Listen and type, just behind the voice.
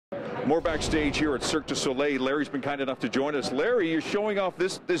More backstage here at Cirque du Soleil. Larry's been kind enough to join us. Larry, you're showing off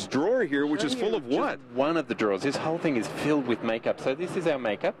this drawer here, which is full of what? One of the drawers. This whole thing is filled with makeup. So this is our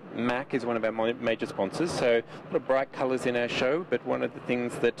makeup. MAC is one of our major sponsors. So a lot of bright colours in our show, but one of the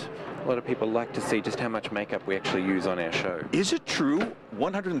things that a lot of people like to see just how much makeup we actually use on our show. Is it true?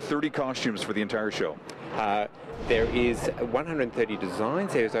 130 costumes for the entire show. There is 130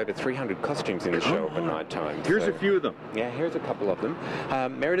 designs. There's over 300 costumes in the show at night time. Here's a few of them. Yeah, here's a couple of them.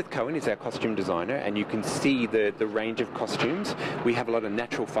 Meredith Cohen is our costume designer, and you can see the range of costumes. We have a lot of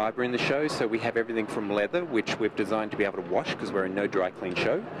natural fibre in the show, so we have everything from leather, which we've designed to be able to wash because we're a no dry clean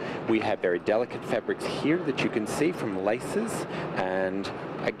show. We have very delicate fabrics here that you can see, from laces, and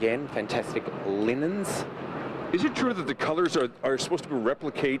again, fantastic linens. Is it true that the colors are supposed to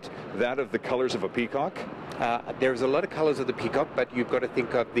replicate that of the colors of a peacock? There's a lot of colours of the peacock, but you've got to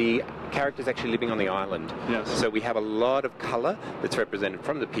think of the characters actually living on the island. Yes. So we have a lot of colour that's represented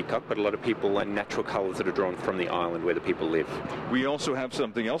from the peacock, but a lot of people and natural colours that are drawn from the island where the people live. We also have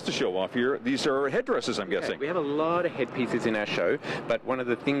something else to show off here. These are headdresses, I'm guessing. We have a lot of headpieces in our show, but one of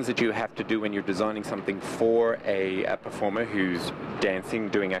the things that you have to do when you're designing something for a performer who's dancing,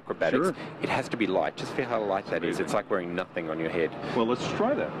 doing acrobatics, it has to be light. Just feel how light that is. It's like wearing nothing on your head. Well, let's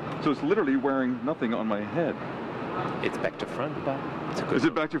try that. So it's literally wearing nothing on my head. It's back to front, but it's a good Is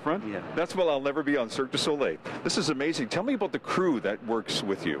it back to front? Yeah. That's why I'll never be on Cirque du Soleil. This is amazing. Tell me about the crew that works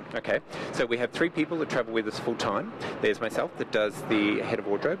with you. Okay, so we have 3 people that travel with us full time. There's myself that does the head of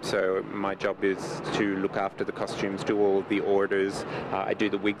wardrobe, so my job is to look after the costumes, do all the orders. I do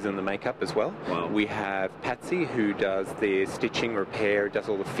the wigs and the makeup as well. Wow. We have Patsy, who does the stitching, repair, does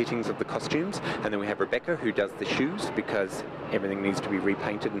all the fittings of the costumes, and then we have Rebecca, who does the shoes, because everything needs to be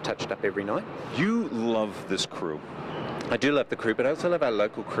repainted and touched up every night. You love this crew. I do love the crew, but I also love our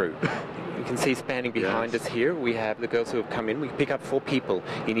local crew. You can see standing behind us here, we have the girls who have come in. We pick up 4 people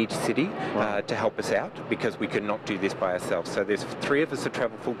in each city to help us out, because we could not do this by ourselves. So there's 3 of us that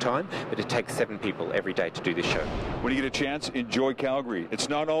travel full time, but it takes 7 people every day to do this show. When you get a chance, enjoy Calgary. It's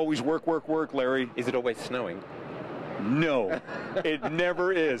not always work, work, work, Larry. Is it always snowing? No, it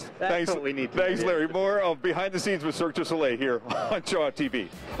never is. That's what we need to Thanks, do. Larry. More of Behind the Scenes with Cirque du Soleil here on Shaw TV.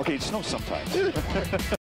 Okay, it snows sometimes.